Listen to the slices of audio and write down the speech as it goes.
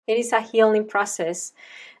It is a healing process,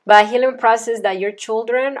 but a healing process that your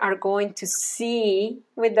children are going to see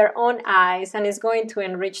with their own eyes, and it's going to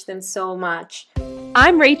enrich them so much.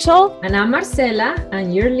 I'm Rachel. And I'm Marcela,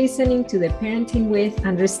 and you're listening to the Parenting with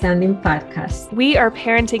Understanding podcast. We are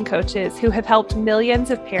parenting coaches who have helped millions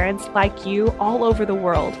of parents like you all over the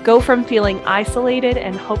world go from feeling isolated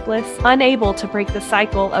and hopeless, unable to break the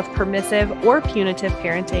cycle of permissive or punitive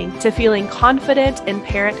parenting, to feeling confident in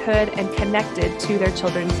parenthood and connected to their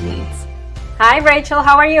children's needs. Hi, Rachel.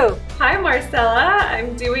 How are you? Hi, Marcela.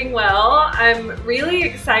 I'm doing well. I'm really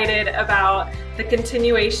excited about the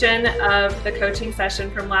continuation of the coaching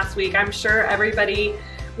session from last week. I'm sure everybody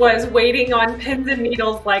was waiting on pins and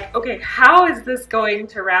needles like, okay, how is this going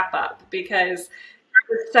to wrap up? Because it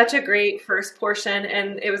was such a great first portion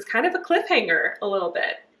and it was kind of a cliffhanger a little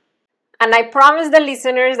bit. And I promised the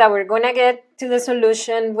listeners that we're going to get to the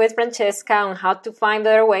solution with Francesca on how to find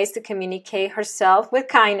better ways to communicate herself with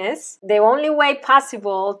kindness. The only way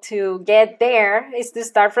possible to get there is to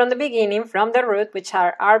start from the beginning, from the root, which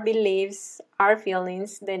are our beliefs, our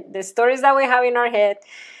feelings, the stories that we have in our head.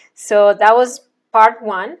 So that was part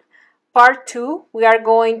one. Part two, we are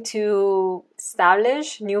going to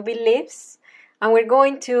establish new beliefs. And we're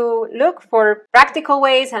going to look for practical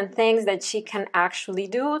ways and things that she can actually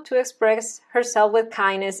do to express herself with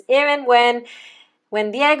kindness, even when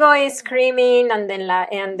Diego is screaming and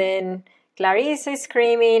then Clarice is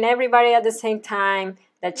screaming, everybody at the same time,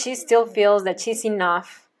 that she still feels that she's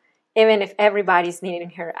enough, even if everybody's needing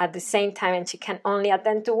her at the same time and she can only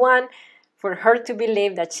attend to one, for her to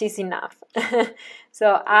believe that she's enough.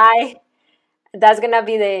 So that's gonna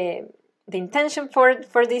be the intention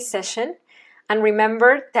for this session. And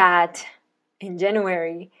remember that in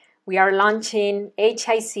January, we are launching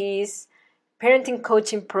HIC's parenting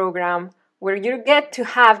coaching program, where you get to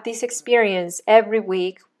have this experience every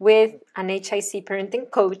week with an HIC parenting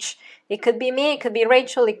coach. It could be me, it could be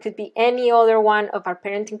Rachel, it could be any other one of our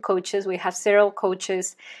parenting coaches. We have several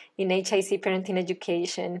coaches in HIC parenting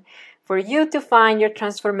education for you to find your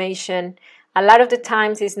transformation. A lot of the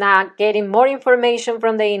times it's not getting more information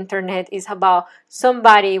from the internet. It's about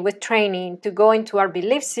somebody with training to go into our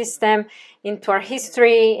belief system, into our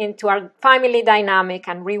history, into our family dynamic,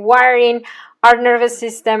 and rewiring our nervous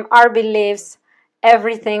system, our beliefs,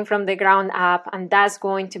 everything from the ground up. And that's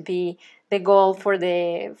going to be the goal for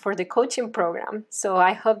the coaching program. So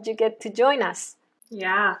I hope you get to join us.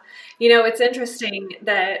 Yeah. You know, it's interesting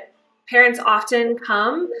that parents often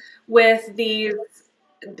come with the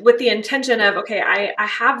intention of, okay, I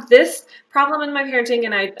have this problem in my parenting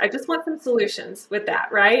and I just want some solutions with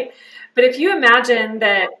that, right? But if you imagine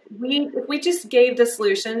that if we just gave the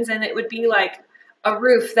solutions and it would be like a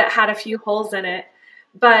roof that had a few holes in it,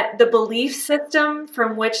 but the belief system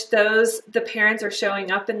from which the parents are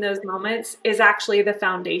showing up in those moments is actually the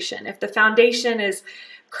foundation. If the foundation is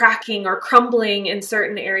cracking or crumbling in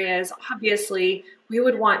certain areas, obviously we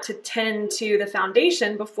would want to tend to the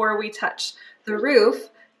foundation before we touch the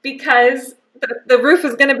roof, because the roof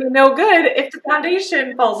is going to be no good if the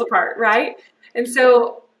foundation falls apart, right? And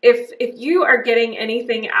so if you are getting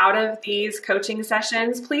anything out of these coaching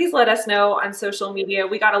sessions, please let us know on social media.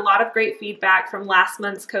 We got a lot of great feedback from last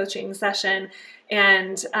month's coaching session,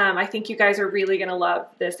 and I think you guys are really going to love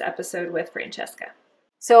this episode with Francesca.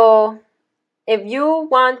 So if you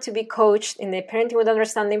want to be coached in the Parenting with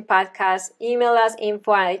Understanding podcast, email us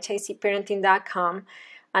info@hicparenting.com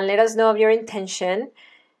and let us know of your intention.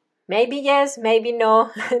 Maybe yes, maybe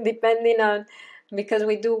no, depending on, because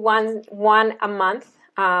we do one a month.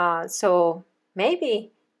 So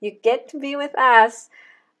maybe you get to be with us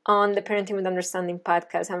on the Parenting with Understanding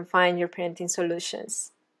podcast and find your parenting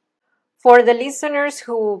solutions. For the listeners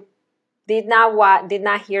who did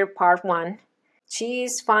not hear part one, she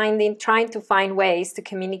is trying to find ways to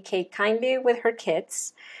communicate kindly with her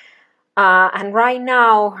kids. And right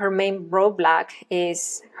now, her main roadblock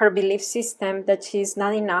is her belief system that she's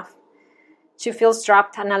not enough. She feels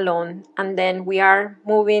trapped and alone. And then we are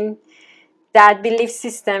moving that belief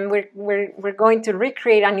system. We're going to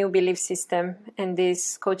recreate a new belief system in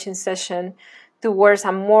this coaching session towards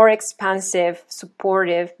a more expansive,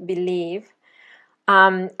 supportive belief.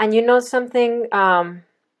 And you know something,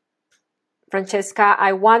 Francesca,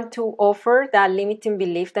 I want to offer that limiting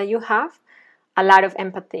belief that you have a lot of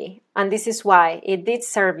empathy. And this is why it did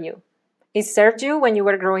serve you. It served you when you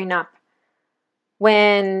were growing up.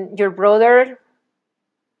 When your brother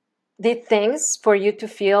did things for you to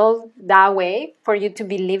feel that way, for you to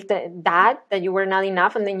believe that you were not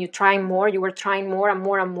enough, and then you were trying more and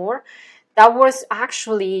more and more. That was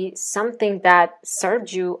actually something that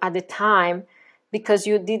served you at the time, because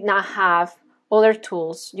you did not have other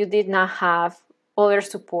tools. You did not have other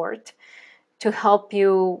support to help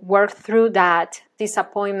you work through that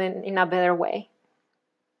disappointment in a better way.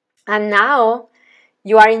 And now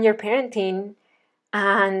you are in your parenting,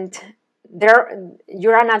 and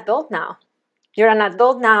you're an adult now. You're an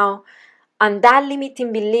adult now, and that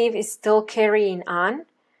limiting belief is still carrying on,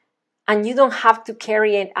 and you don't have to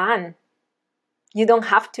carry it on. You don't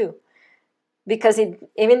have to, because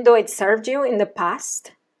even though it served you in the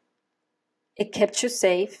past, it kept you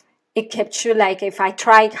safe. It kept you like, if I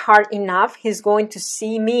tried hard enough, he's going to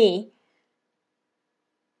see me.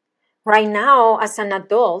 Right now, as an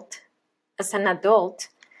adult,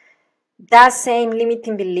 that same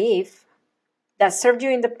limiting belief that served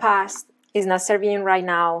you in the past is not serving you right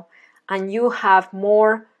now. And you have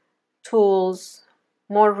more tools,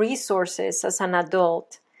 more resources as an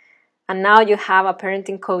adult. And now you have a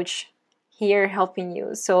parenting coach here helping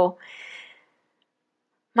you. So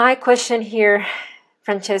my question here,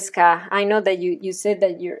 Francesca, I know that you said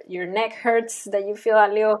that your neck hurts, that you feel a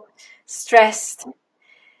little stressed.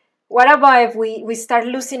 What about if we start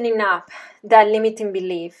loosening up that limiting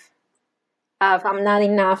belief of I'm not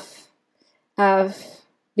enough, of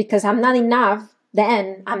because I'm not enough,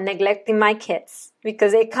 then I'm neglecting my kids,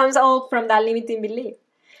 because it comes all from that limiting belief.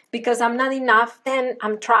 Because I'm not enough, then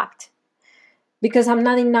I'm trapped. Because I'm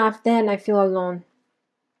not enough, then I feel alone.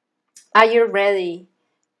 Are you ready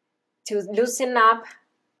to loosen up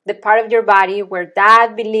the part of your body where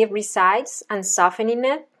that belief resides and softening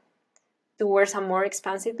it towards a more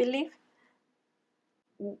expansive belief?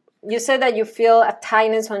 You said that you feel a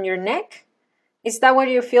tightness on your neck. Is that where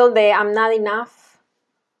you feel the I'm not enough?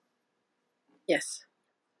 Yes.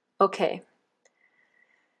 Okay.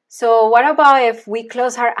 So what about if we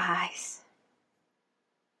close our eyes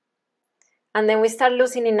and then we start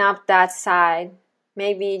loosening up that side?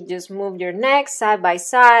 Maybe just move your neck side by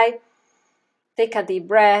side. Take a deep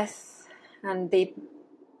breath and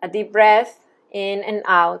a deep breath in and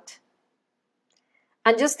out.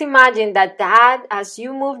 And just imagine that as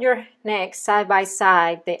you move your neck side by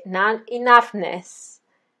side, the not enoughness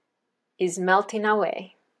is melting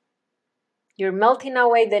away. You're melting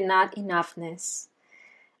away the not enoughness.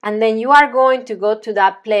 And then you are going to go to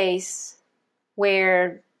that place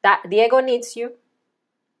where the ego needs you.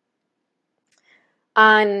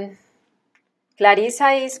 And Clarissa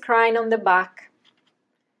is crying on the back.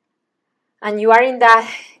 And you are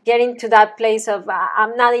getting to that place of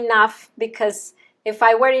I'm not enough, because if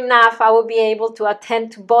I were enough, I would be able to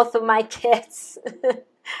attend to both of my kids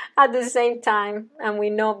at the same time. And we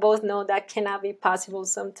both know that cannot be possible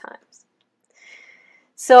sometimes.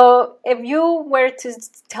 So if you were to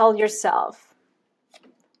tell yourself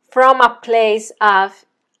from a place of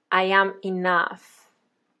I am enough,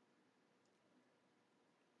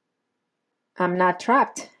 I'm not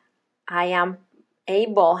trapped, I am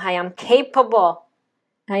able, I am capable,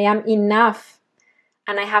 I am enough,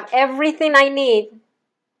 and I have everything I need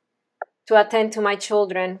to attend to my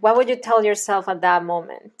children, what would you tell yourself at that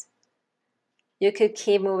moment? You could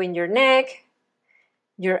keep moving your neck.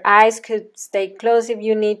 Your eyes could stay closed if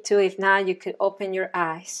you need to. If not, you could open your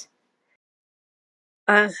eyes.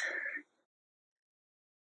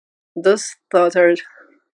 Those thoughts are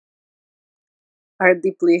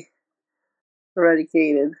deeply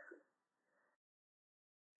eradicated.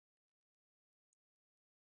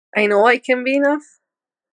 I know I can be enough.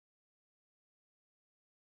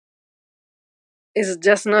 It's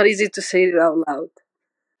just not easy to say it out loud.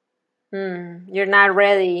 You're not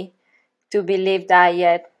ready to believe that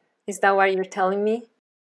yet. Is that what you're telling me?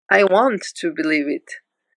 I want to believe it.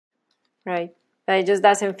 Right. But it just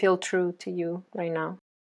doesn't feel true to you right now.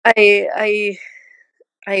 I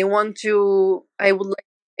want to. I would like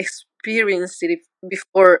to experience it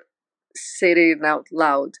before saying it out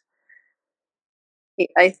loud.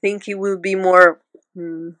 I think it will be more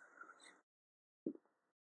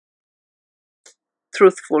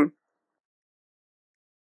truthful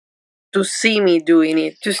to see me doing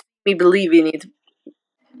it, to see me believing it.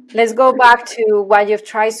 Let's go back to what you've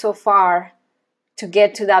tried so far to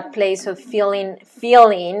get to that place of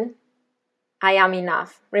feeling I am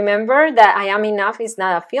enough. Remember that I am enough is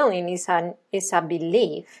not a feeling, it's a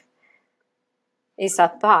belief. It's a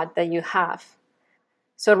thought that you have.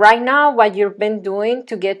 So right now, what you've been doing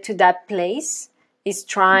to get to that place is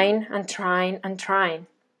trying and trying and trying.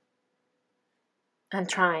 And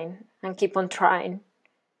trying and keep on trying.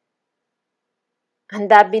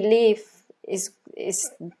 And that belief is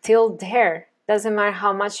still there. Doesn't matter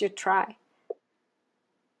how much you try.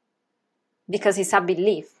 Because it's a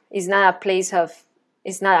belief. It's not a place of,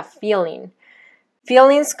 it's not a feeling.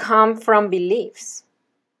 Feelings come from beliefs.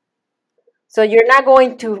 So you're not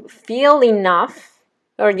going to feel enough,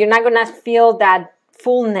 or you're not going to feel that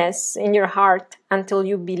fullness in your heart until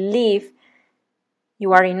you believe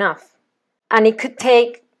you are enough. And it could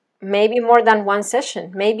take maybe more than one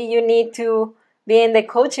session. Maybe you need to be in the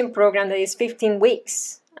coaching program that is 15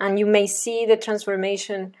 weeks, and you may see the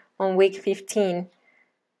transformation on week 15.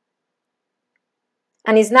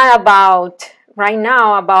 And it's not about right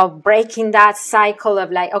now about breaking that cycle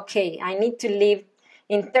of like, okay, I need to live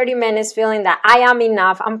in 30 minutes feeling that I am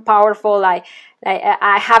enough, I'm powerful, I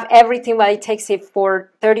have everything, but it takes it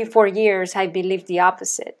for 34 years. I believe the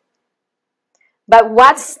opposite. But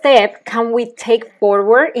what step can we take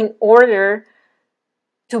forward in order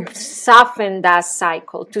to soften that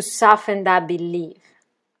cycle, to soften that belief?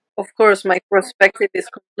 Of course, my perspective is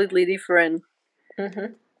completely different.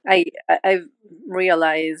 Mm-hmm. I've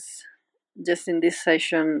realized just in this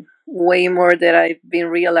session way more that I've been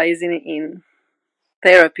realizing in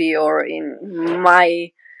therapy or in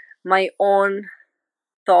my own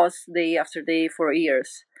thoughts day after day for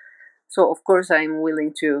years. So of course I'm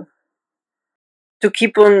willing to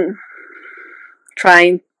keep on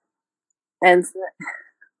trying and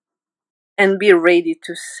and be ready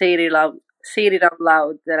to say it out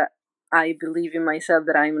loud that I believe in myself,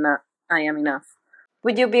 that I am enough.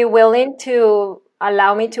 Would you be willing to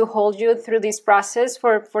allow me to hold you through this process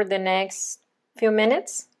for the next few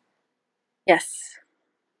minutes? Yes.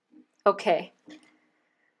 Okay.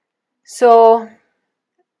 So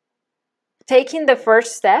taking the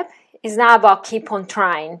first step is not about keep on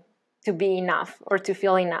trying to be enough or to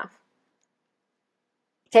feel enough.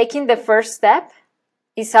 Taking the first step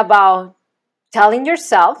is about telling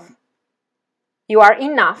yourself you are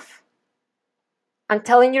enough, and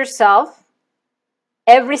telling yourself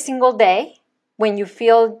every single day when you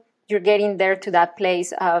feel you're getting there to that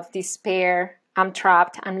place of despair, I'm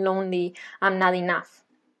trapped, I'm lonely, I'm not enough.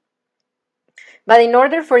 But in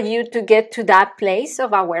order for you to get to that place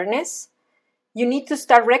of awareness, you need to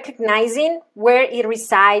start recognizing where it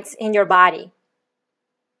resides in your body.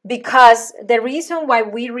 Because the reason why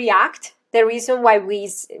we react, the reason why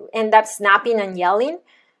we end up snapping and yelling,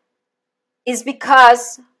 is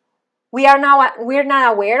because we're not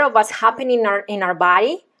aware of what's happening in our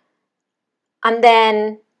body. And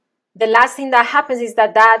then the last thing that happens is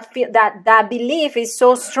that belief is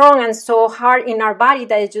so strong and so hard in our body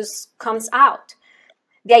that it just comes out.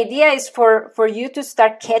 The idea is for you to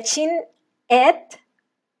start catching it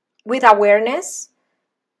with awareness.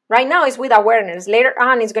 Right now it's with awareness. Later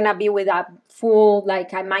on it's going to be with a full,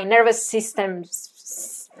 like my nervous system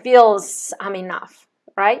feels I'm enough,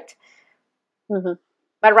 right? Mm-hmm.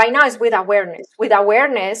 But right now it's with awareness. With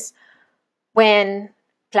awareness, when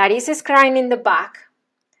Clarice is crying in the back,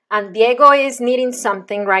 and Diego is needing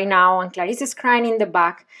something right now, and Clarice is crying in the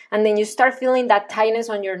back, and then you start feeling that tightness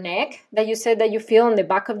on your neck that you said that you feel on the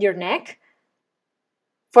back of your neck,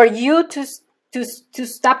 for you to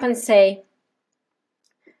stop and say,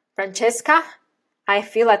 Francesca, I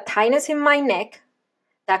feel a tightness in my neck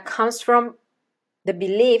that comes from the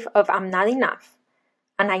belief of I'm not enough.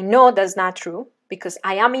 And I know that's not true because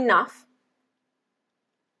I am enough.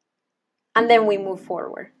 And then we move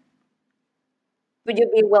forward. Would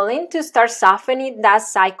you be willing to start softening that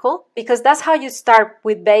cycle? Because that's how you start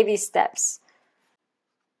with baby steps.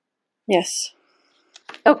 Yes.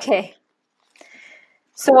 Okay.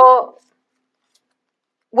 So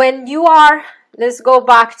when you are, let's go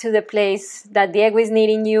back to the place that Diego is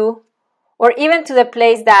needing you, or even to the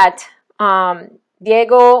place that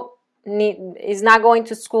Diego is not going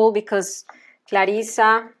to school because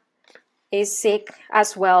Clarissa is sick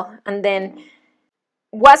as well. And then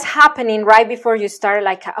what's happening right before you start,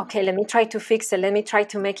 like, okay, let me try to fix it, let me try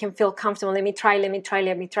to make him feel comfortable, let me try.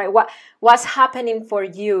 What's happening for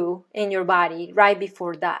you in your body right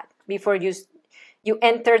before that, before you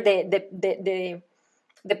enter the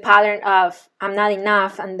pattern of I'm not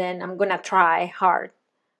enough and then I'm gonna try hard?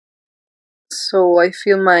 So I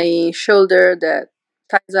feel my shoulder that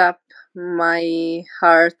ties up, my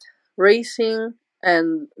heart racing,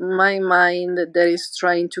 and my mind that is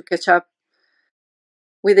trying to catch up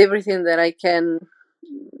with everything that I can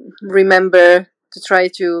remember to try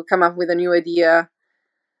to come up with a new idea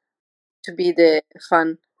to be the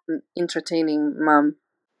fun, entertaining mom.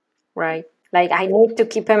 Right, like I need to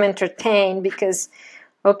keep him entertained because,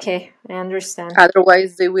 okay, I understand.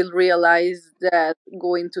 Otherwise, they will realize that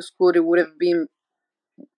going to school it would have been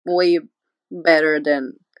way better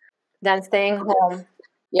Than staying home.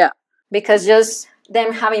 yeah. Because just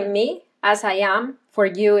them having me as I am, for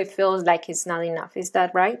you it feels like it's not enough. Is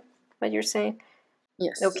that right, what you're saying?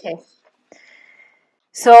 Yes. Okay.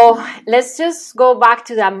 So let's just go back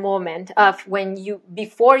to that moment of when you,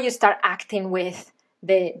 before you start acting with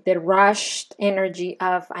the rushed energy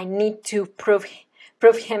of I need to prove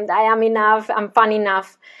him that I am enough, I'm fun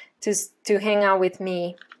enough to hang out with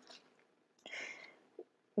me.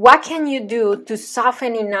 What can you do to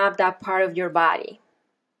softening up that part of your body?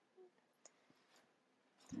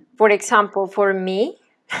 For example, for me,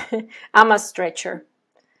 I'm a stretcher.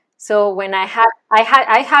 So when I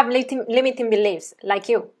have limiting beliefs like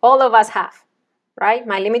you, all of us have, right?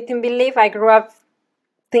 My limiting belief, I grew up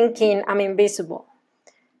thinking I'm invisible.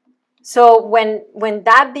 So when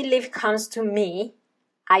that belief comes to me,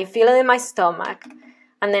 I feel it in my stomach,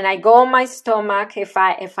 and then I go on my stomach if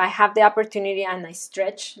I have the opportunity, and I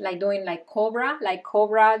stretch like doing like cobra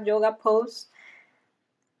yoga pose.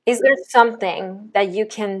 Is there something that you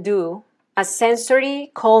can do, a sensory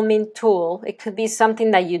calming tool? It could be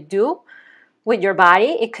something that you do with your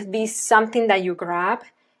body. It could be something that you grab.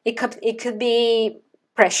 It could be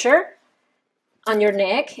pressure on your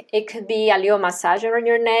neck. It could be a little massage on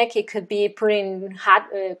your neck. It could be putting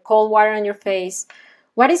cold water on your face.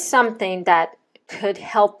 What is something that could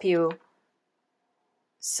help you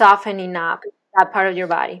softening up that part of your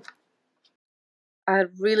body? I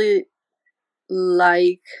really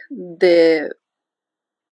like the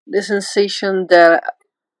sensation that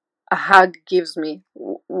a hug gives me.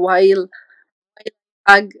 While I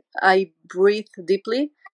hug, I breathe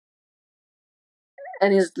deeply,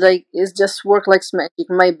 and it's just work like magic.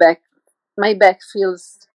 My back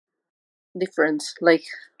feels different, like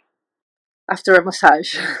after a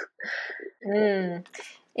massage. Mm.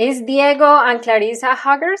 Is Diego and Clarissa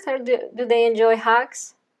huggers, or do they enjoy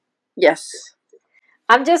hugs? Yes,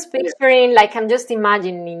 I'm just picturing, like, I'm just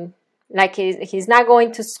imagining, like, he's not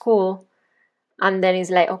going to school, and then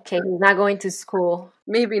he's like, okay, he's not going to school.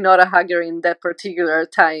 maybe not a hugger in that particular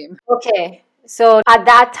time. Okay, so at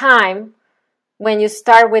that time, when you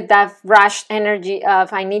start with that rushed energy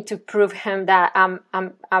of I need to prove him that I'm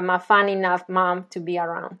a fun enough mom to be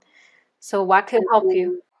around. So what could help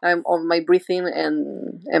you? I'm on my breathing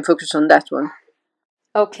and focus on that one.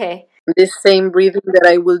 Okay, This same breathing that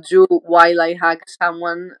I will do while I hug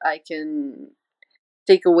someone, I can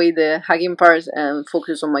take away the hugging part and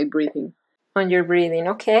focus on my breathing. on your breathing,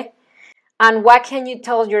 okay? And what can you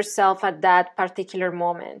tell yourself at that particular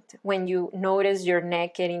moment when you notice your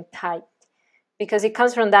neck getting tight? Because it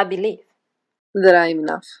comes from that belief. That I'm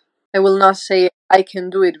enough. I will not say I can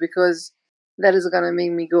do it because that is gonna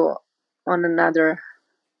make me go on another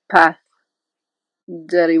path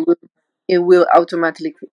that it will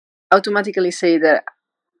automatically say that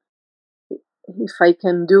if I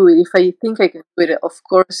can do it, if I think I can do it, of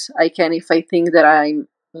course I can if I think that I'm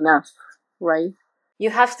enough, right? You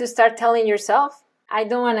have to start telling yourself. I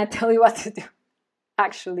don't want to tell you what to do,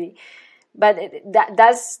 actually, but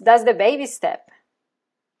that's the baby step.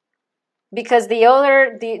 Because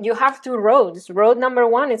you have two roads. Road number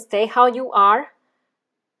one is stay how you are,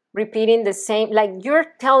 repeating the same, like you're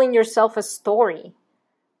telling yourself a story,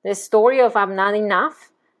 the story of I'm not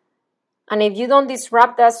enough. And if you don't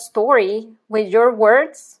disrupt that story with your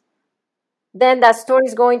words, then that story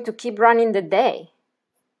is going to keep running the day.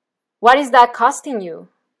 What is that costing you?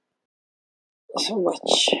 So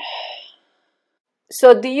much.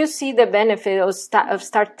 So do you see the benefit of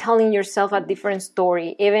start telling yourself a different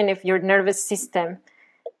story, even if your nervous system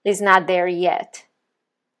is not there yet?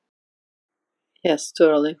 Yes,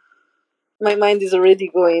 totally. My mind is already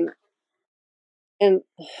going, and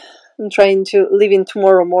I'm trying to live in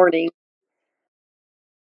tomorrow morning,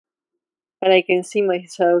 and I can see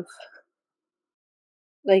myself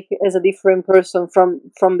like as a different person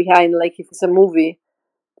from behind. Like if it's a movie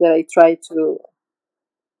that I try to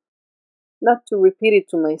not to repeat it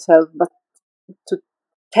to myself, but to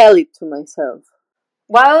tell it to myself.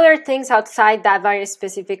 What other things outside that very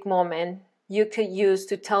specific moment you could use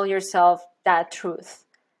to tell yourself that truth?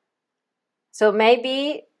 So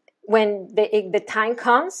maybe when the time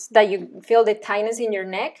comes that you feel the tightness in your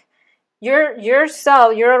neck, you're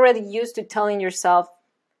already used to telling yourself,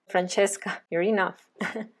 Francesca, you're enough.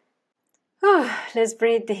 Let's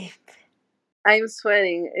breathe deep. I'm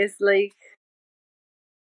sweating. It's like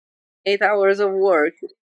 8 hours of work.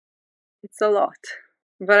 It's a lot.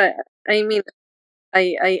 But I mean,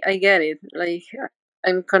 I get it. Like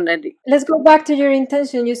I'm connected. Let's go back to your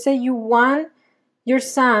intention. You say you want your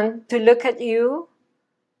son to look at you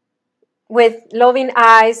with loving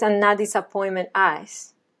eyes and not disappointment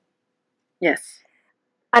eyes. Yes.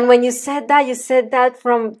 And when you said that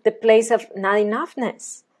from the place of not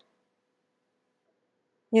enoughness.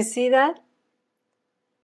 You see that?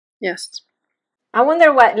 Yes. I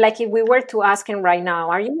wonder what, like, if we were to ask him right now,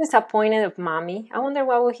 are you disappointed of mommy? I wonder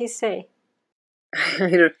what would he say.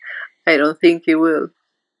 I don't think he will.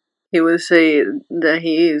 He will say that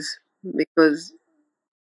he is, because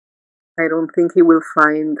I don't think he will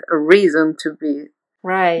find a reason to be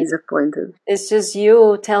Right. disappointed. It's just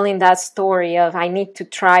you telling that story of I need to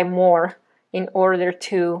try more in order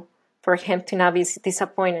to for him to not be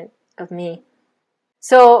disappointed of me.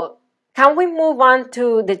 So can we move on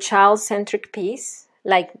to the child-centric piece,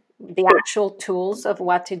 like the actual tools of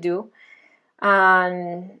what to do?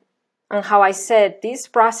 And how I said this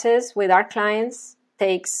process with our clients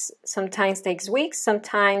sometimes takes weeks,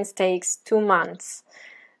 sometimes takes 2 months.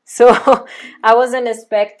 So I wasn't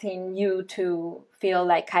expecting you to feel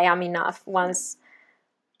like I am enough once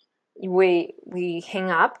we hang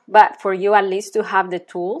up, but for you at least to have the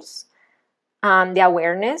tools and the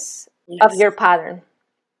awareness of Yes. your pattern.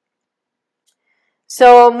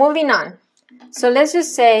 So moving on. So let's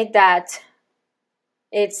just say that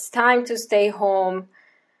it's time to stay home,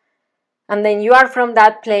 and then you are from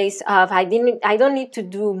that place of I don't need to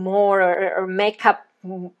do more or make up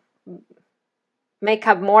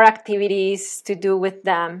more activities to do with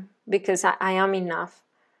them because I am enough.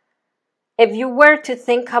 If you were to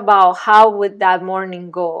think about how would that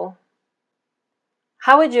morning go,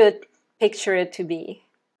 how would you picture it to be?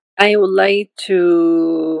 I would like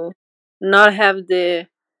to not have the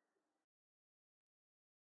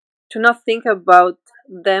to not think about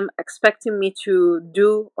them expecting me to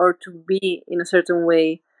do or to be in a certain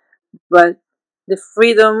way, but the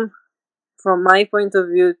freedom from my point of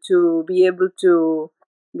view to be able to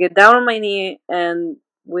get down on my knee and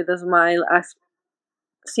with a smile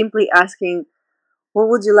simply asking, what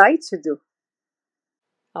would you like to do?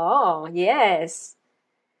 Oh, yes.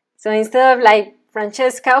 So instead of like,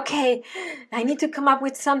 Francesca, okay, I need to come up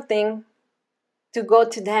with something to go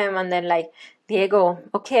to them, and then like, Diego,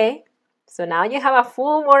 okay, so now you have a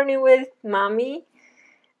full morning with mommy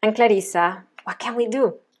and Clarissa. What can we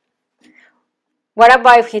do? What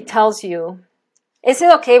about if he tells you, is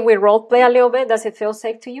it okay if we role play a little bit? Does it feel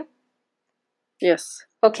safe to you? Yes,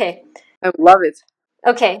 Okay. I would love it.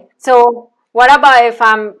 Okay. So what about if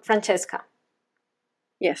I'm Francesca?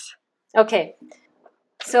 Yes. Okay.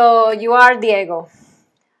 So you are Diego.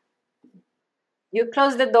 You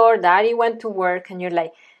close the door, daddy went to work, and you're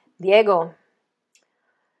like, Diego,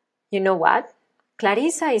 you know what?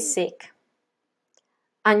 Clarissa is sick.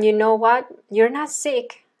 And you know what? You're not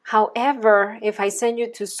sick. However, if I send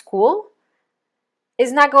you to school,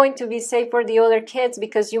 it's not going to be safe for the other kids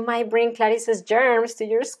because you might bring Clarissa's germs to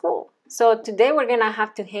your school. So today we're going to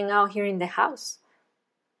have to hang out here in the house.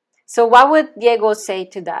 So what would Diego say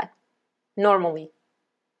to that normally?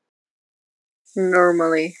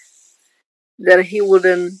 Normally, that he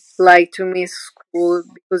wouldn't like to miss school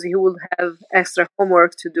because he would have extra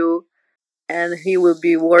homework to do, and he will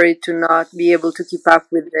be worried to not be able to keep up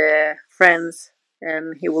with the friends,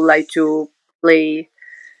 and he would like to play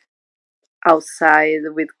outside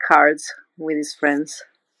with cards with his friends.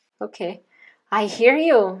 Okay. I hear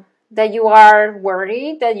you that you are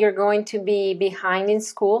worried that you're going to be behind in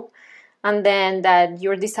school, and then that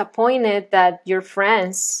you're disappointed that your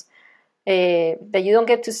friends, that you don't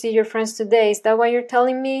get to see your friends today. Is that what you're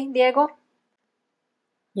telling me, Diego?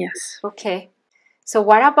 Yes. Okay. So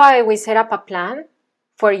what about if we set up a plan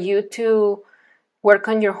for you to work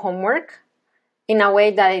on your homework in a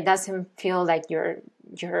way that it doesn't feel like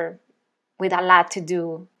you're with a lot to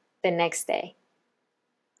do the next day?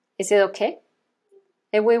 Is it okay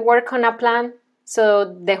if we work on a plan so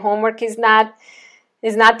the homework is not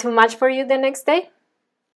too much for you the next day?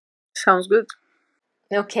 Sounds good.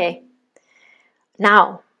 Okay.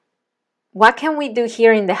 Now, what can we do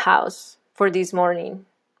here in the house for this morning?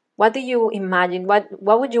 What do you imagine? What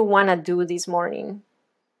would you want to do this morning?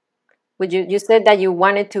 Would you said that you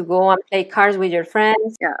wanted to go and play cards with your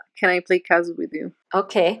friends? Yeah. Can I play cards with you?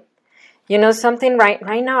 Okay. You know something,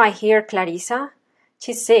 right now I hear Clarissa,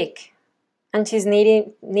 she's sick and she's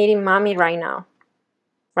needing mommy right now,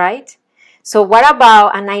 right? So what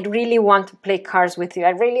about, and I really want to play cards with you.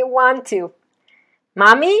 I really want to.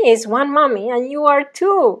 Mommy is one mommy and you are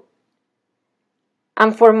two.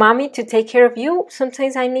 And for mommy to take care of you,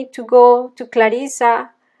 sometimes I need to go to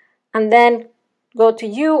Clarissa and then go to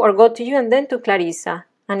you, or go to you and then to Clarissa.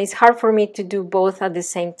 And it's hard for me to do both at the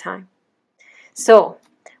same time. So,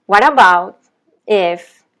 what about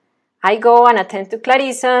if I go and attend to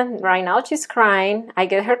Clarissa? Right now she's crying. I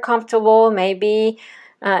get her comfortable, maybe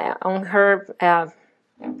on her,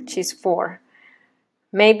 she's 4.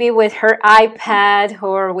 Maybe with her iPad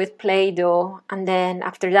or with Play Doh. And then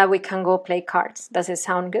after that, we can go play cards. Does it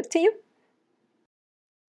sound good to you?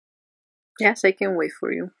 Yes, I can wait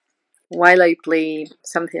for you while I play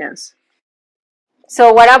something else.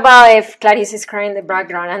 So what about if Clarice is crying in the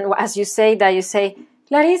background, and as you say that, you say,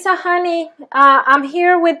 Larissa, honey, I'm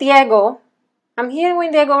here with Diego. I'm here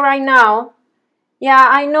with Diego right now. Yeah,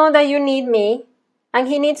 I know that you need me, and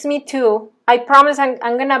he needs me too. I promise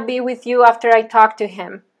I'm gonna be with you after I talk to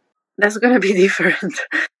him. That's gonna be different.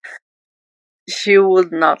 She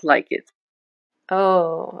would not like it.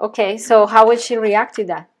 Oh, okay. So how would she react to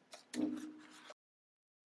that?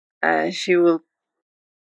 She will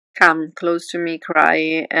come close to me,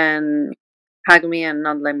 cry, and hug me, and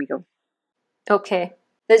not let me go. Okay.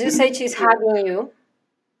 Let's just say she's hugging you,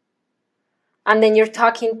 and then you're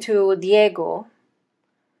talking to Diego.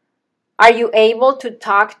 Are you able to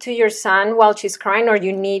talk to your son while she's crying, or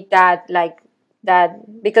you need that, like,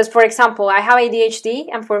 that? Because, for example, I have ADHD,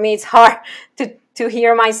 and for me it's hard to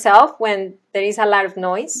hear myself when there is a lot of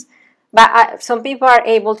noise. But some people are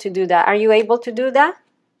able to do that. Are you able to do that?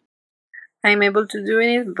 I'm able to do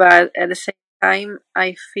it, but at the same time,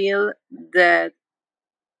 I feel that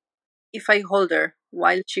if I hold her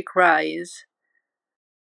while she cries,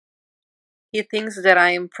 he thinks that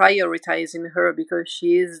I am prioritizing her because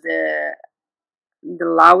she is the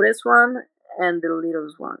loudest one and the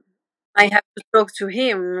littlest one. I have to talk to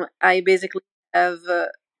him. I basically have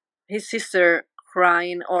his sister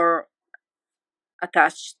crying or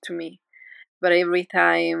attached to me. But every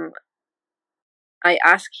time I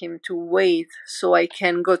ask him to wait so I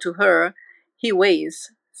can go to her, he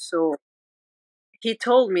waits. So he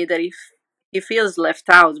told me that if he feels left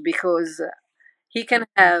out because he can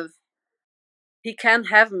have he can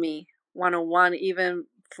have me one on one even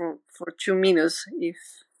for 2 minutes if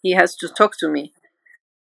he has to talk to me.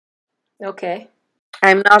 Okay.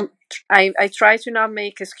 I'm not. I try to not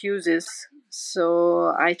make excuses.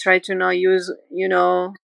 So I try to not use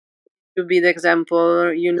to be the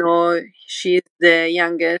example. She's the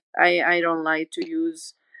youngest. I don't like to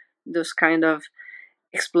use those kind of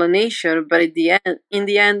explanation. But at the end, in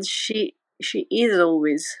the end, she is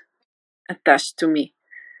always attached to me.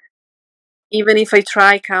 Even if I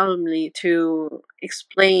try calmly to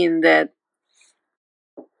explain that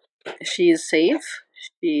she is safe,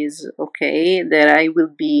 she is okay, that I will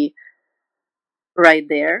be right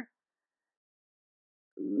there,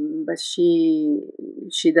 but she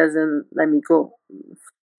doesn't let me go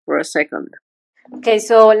for a second. Okay,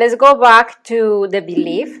 so let's go back to the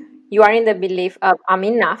belief. You are in the belief of I'm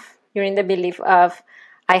enough. You're in the belief of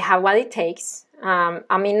I have what it takes.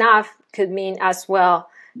 I'm enough could mean as well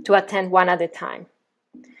to attend one at a time.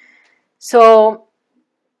 So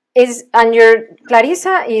your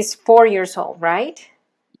Clarissa is 4 years old, right?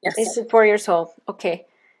 Is Yes. it 4 years old? Okay.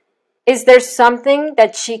 Is there something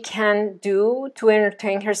that she can do to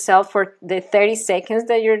entertain herself for the 30 seconds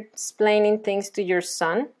that you're explaining things to your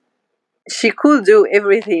son? She could do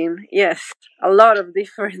everything, yes, a lot of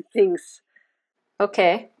different things.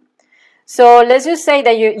 Okay. So let's just say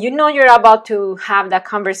that you know you're about to have that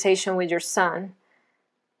conversation with your son.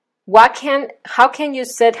 How can you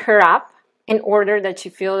set her up in order that she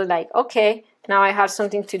feels like, okay, now I have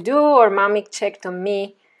something to do, or mommy checked on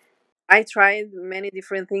me? I tried many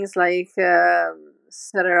different things like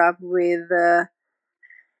set her up with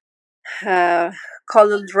uh,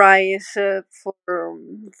 colored rice for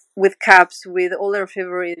with cups with all her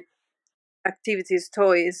favorite activities,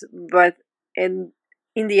 toys, but in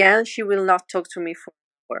the end, she will not talk to me for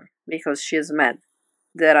an hour because she is mad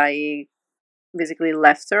that I basically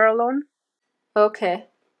left her alone. Okay.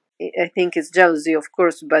 I think it's jealousy, of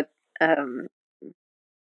course, but um,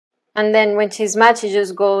 And then when she's mad, she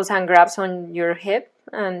just goes and grabs on your hip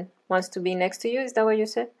and wants to be next to you. Is that what you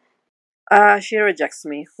said? she rejects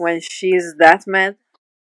me when she's that mad.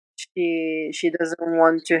 She doesn't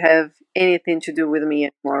want to have anything to do with me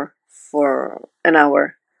anymore for an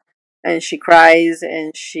hour, and she cries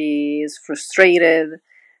and she is frustrated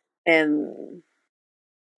and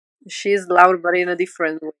she's loud, but in a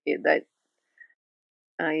different way that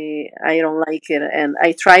I don't like it, and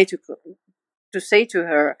I try to say to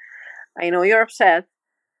her, I know you're upset.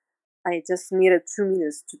 I just needed 2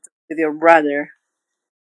 minutes to talk with your brother,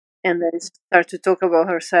 and then start to talk about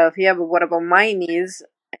herself. Yeah, but what about my needs?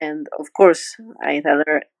 And of course, I tell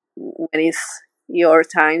her when it's your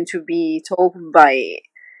time to be told by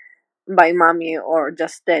mommy or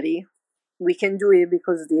just daddy, we can do it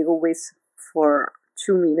because Diego waits for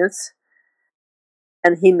 2 minutes,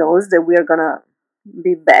 and he knows that we are gonna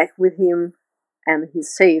be back with him, and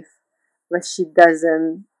he's safe. But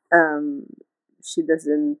um, she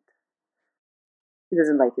doesn't, she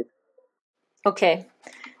doesn't like it. Okay.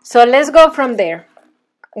 So let's go from there.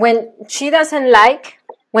 When she doesn't like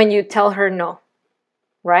when you tell her no,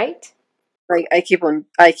 right? Like I keep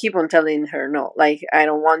on telling her no. Like I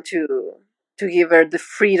don't want to give her the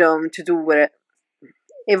freedom to do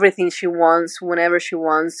everything she wants, whenever she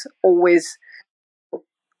wants, always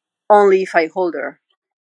only if I hold her.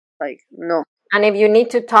 Like, no. And if you need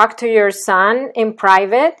to talk to your son in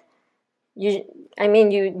private, you I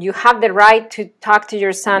mean you have the right to talk to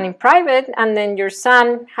your son in private, and then your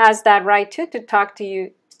son has that right too to talk to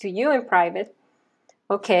you in private.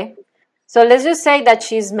 Okay. So let's just say that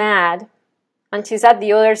she's mad and she's at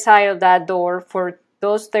the other side of that door for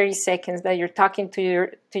those 30 seconds that you're talking to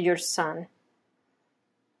your son.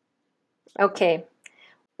 Okay.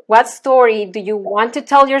 What story do you want to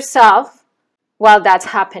tell yourself while that's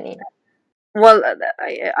happening? Well,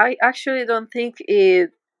 I actually don't think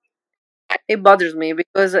it bothers me,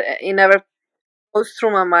 because it never goes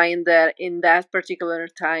through my mind that in that particular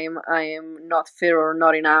time I am not fair or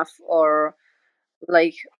not enough, or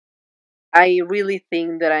like, I really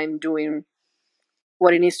think that I'm doing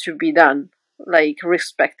what it needs to be done, like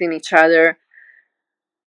respecting each other,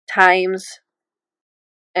 times,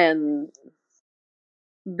 and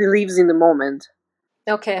believes in the moment.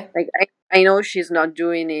 Okay. Like, I know she's not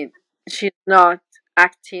doing it, she's not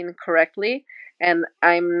acting correctly, and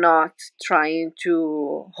I'm not trying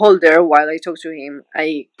to hold her while I talk to him.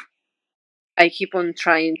 I keep on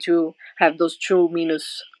trying to have those 2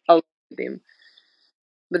 minutes alone with him.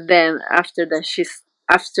 But then after that,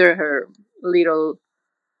 after her little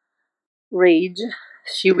rage,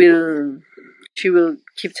 she will she will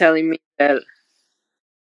keep telling me that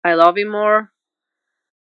I love him more.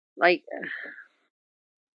 Like,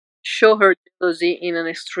 show her jealousy in an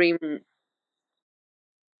extreme,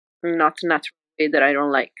 not natural way that I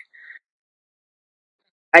don't like.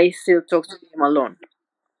 I still talk to him alone.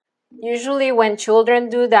 Usually, when children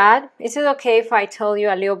do that, is it okay if I tell you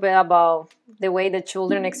a little bit about the way the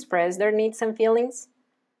children express their needs and feelings?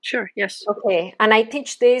 Sure, yes. Okay, and I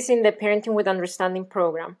teach this in the Parenting with Understanding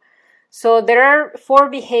program. So there are 4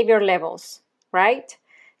 behavior levels, right?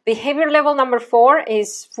 Behavior level number 4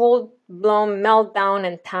 is full blown meltdown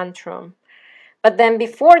and tantrum. But then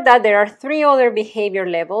before that, there are 3 other behavior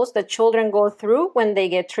levels that children go through when they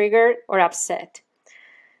get triggered or upset.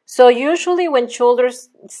 So usually when children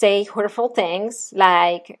say hurtful things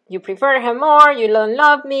like, you prefer him more, you don't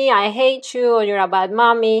love me, I hate you, or you're a bad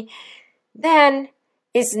mommy, then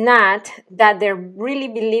it's not that they're really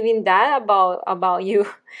believing that about you.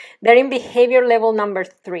 They're in behavior level number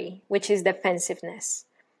 3, which is defensiveness.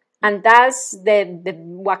 And that's the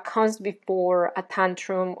what comes before a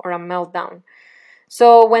tantrum or a meltdown.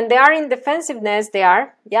 So when they are in defensiveness,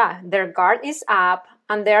 their guard is up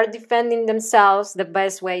and they are defending themselves the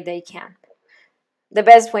best way they can. The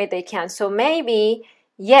best way they can. So maybe,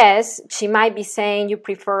 yes, she might be saying you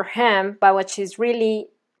prefer him, but what she's really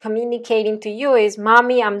communicating to you is,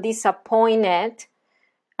 Mommy, I'm disappointed.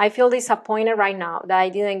 I feel disappointed right now that I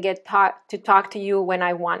didn't get to talk to you when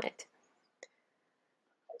I wanted.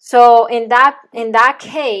 So in that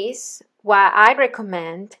case, what I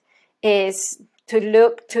recommend is to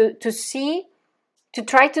look to see to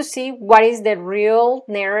try to see what is the real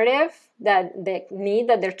narrative that they need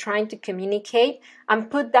that they're trying to communicate and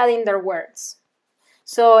put that in their words.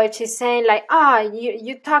 So if she's saying like,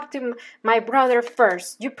 you talk to my brother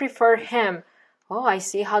first, you prefer him. Oh, I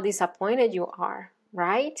see how disappointed you are,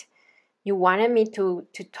 right? You wanted me to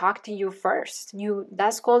talk to you first.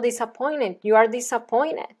 That's called disappointed. You are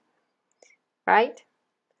disappointed, right?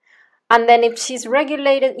 And then if she's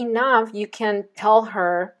regulated enough, you can tell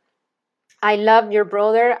her, I love your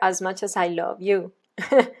brother as much as I love you.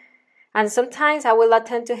 And sometimes I will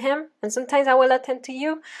attend to him, and sometimes I will attend to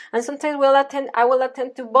you, and sometimes I will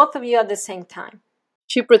attend to both of you at the same time.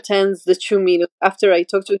 She pretends the 2 minutes. After I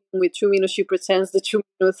talk to him with 2 minutes, she pretends the 2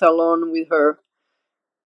 minutes alone with her.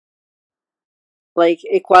 Like,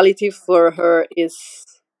 equality for her is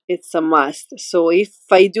it's a must. So if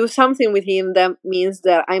I do something with him, that means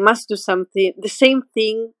that I must do something the same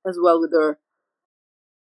thing as well with her.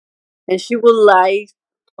 And she will like,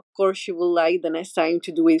 of course, she will like the next time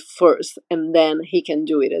to do it first, and then he can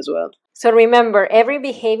do it as well. So remember, every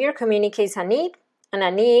behavior communicates a need, and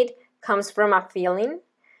a need comes from a feeling.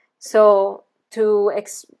 So to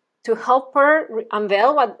help her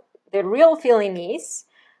unveil what the real feeling is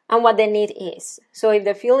and what the need is. So if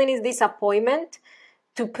the feeling is disappointment,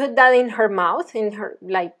 to put that in her mouth, in her,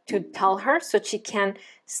 like, to tell her so she can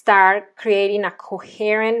start creating a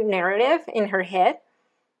coherent narrative in her head,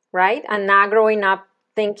 right? And not growing up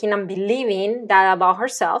thinking and believing that about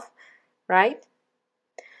herself, right?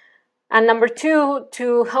 And number 2,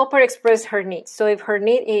 to help her express her needs. So if her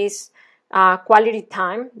need is quality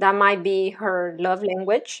time, that might be her love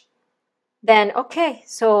language, then okay,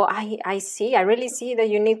 so I really see that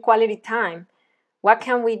you need quality time. What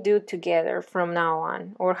can we do together from now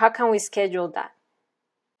on? Or how can we schedule that?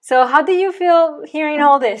 So how do you feel hearing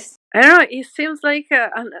all this? I don't know. It seems like a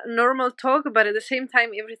normal talk, but at the same time,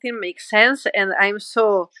 everything makes sense, and I'm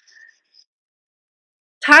so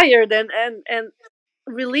tired and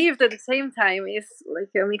relieved at the same time. It's like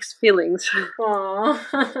a mixed feelings.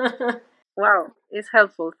 Aww. Wow, it's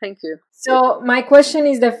helpful. Thank you. So my question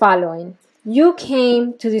is the following. You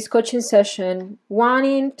came to this coaching session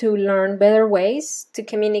wanting to learn better ways to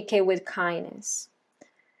communicate with kindness.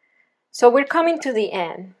 So we're coming to the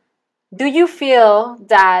end. Do you feel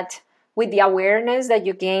that with the awareness that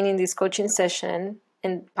you gain in this coaching session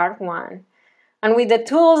in part 1, and with the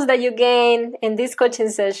tools that you gain in this coaching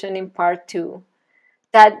session in part 2,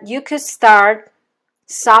 that you could start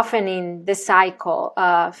softening the cycle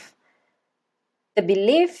of the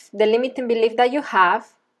belief, the limiting belief that you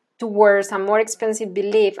have towards a more expensive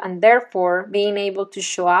belief, and therefore being able to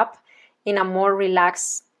show up in a more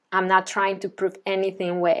relaxed, I'm not trying to prove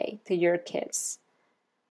anything way to your kids?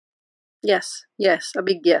 Yes, a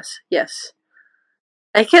big yes.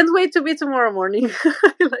 I can't wait to be tomorrow morning.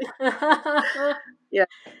 Yeah,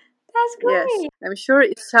 That's yes. great. I'm sure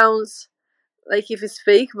it sounds like if it's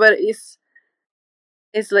fake, but it's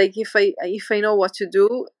like if I know what to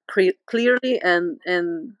do clearly, and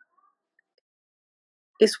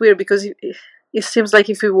it's weird because it seems like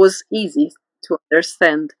if it was easy to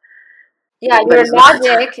understand, Yeah, but your it's not.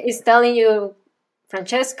 logic is telling you,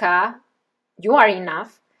 Francesca, you are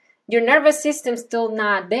enough. Your nervous system's still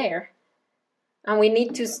not there. And we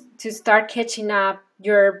need to start catching up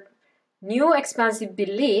your new expansive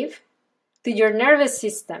belief to your nervous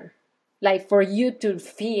system, like for you to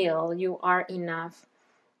feel you are enough.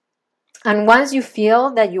 And once you feel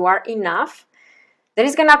that you are enough, there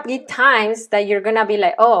is gonna be times that you're gonna be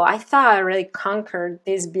like, oh, I thought I already conquered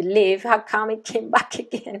this belief. How come it came back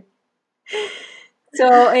again?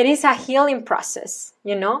 So it is a healing process,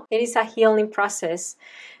 It is a healing process.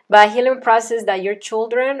 But a healing process that your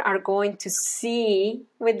children are going to see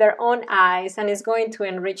with their own eyes, and it's going to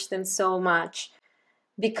enrich them so much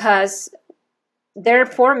because they're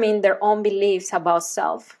forming their own beliefs about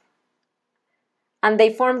self. And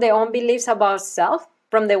they form their own beliefs about self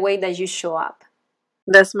from the way that you show up.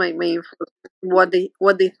 That's my main what they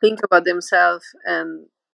think about themselves, and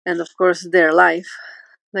of course their life.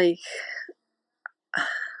 Like,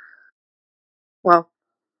 wow.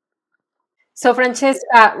 So,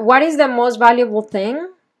 Francesca, what is the most valuable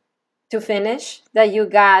thing to finish that you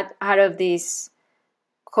got out of this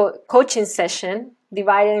coaching session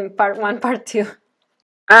divided in part 1, part 2?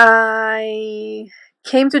 I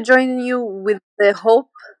came to join you with the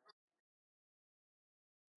hope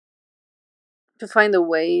to find a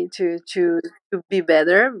way to be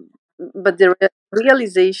better, but the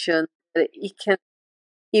realization that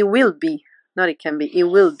it will be, not it can be, it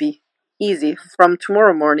will be easy from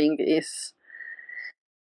tomorrow morning is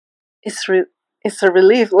it's re- it's a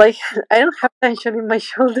relief. Like, I don't have tension in my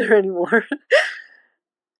shoulder anymore.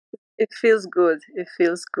 It feels good,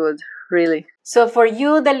 really. So, for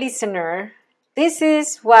you, the listener, this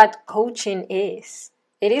is what coaching is.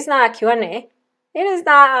 It is not a Q&A. It is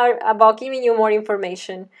not about giving you more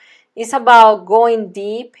information. It's about going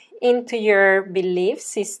deep into your belief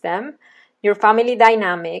system, your family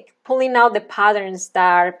dynamic, pulling out the patterns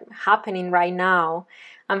that are happening right now,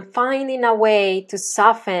 and finding a way to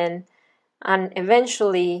soften and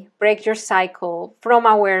eventually break your cycle from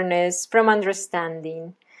awareness, from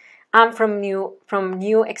understanding, and from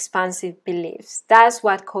new expansive beliefs. That's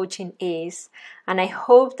what coaching is. And I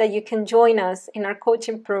hope that you can join us in our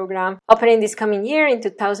coaching program opening this coming year in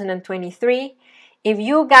 2023. If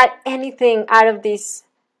you got anything out of this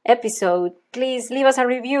episode, please leave us a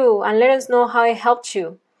review and let us know how it helped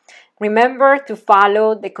you. Remember to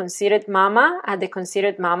follow The Considered Mama at The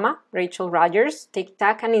Considered Mama, Rachel Rogers,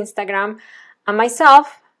 TikTok and Instagram, and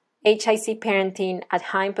myself, HIC Parenting at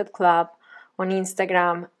Heimput Club on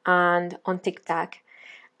Instagram and on TikTok.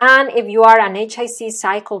 And if you are an HIC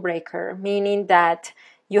cycle breaker, meaning that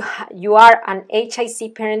you are an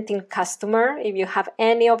HIC parenting customer, if you have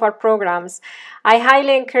any of our programs, I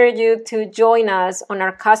highly encourage you to join us on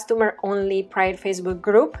our customer-only private Facebook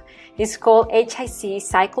group. It's called HIC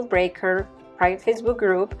Cycle Breaker Private Facebook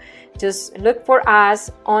Group. Just look for us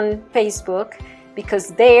on Facebook,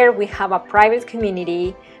 because there we have a private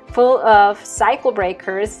community full of cycle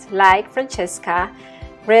breakers like Francesca,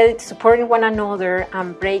 really supporting one another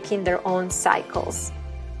and breaking their own cycles.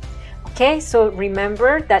 Okay, so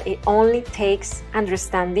remember that it only takes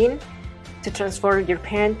understanding to transform your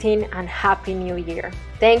parenting, and Happy New Year.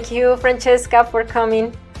 Thank you, Francesca, for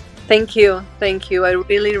coming. Thank you. I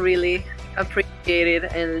really, really appreciate it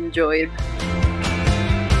and enjoyed.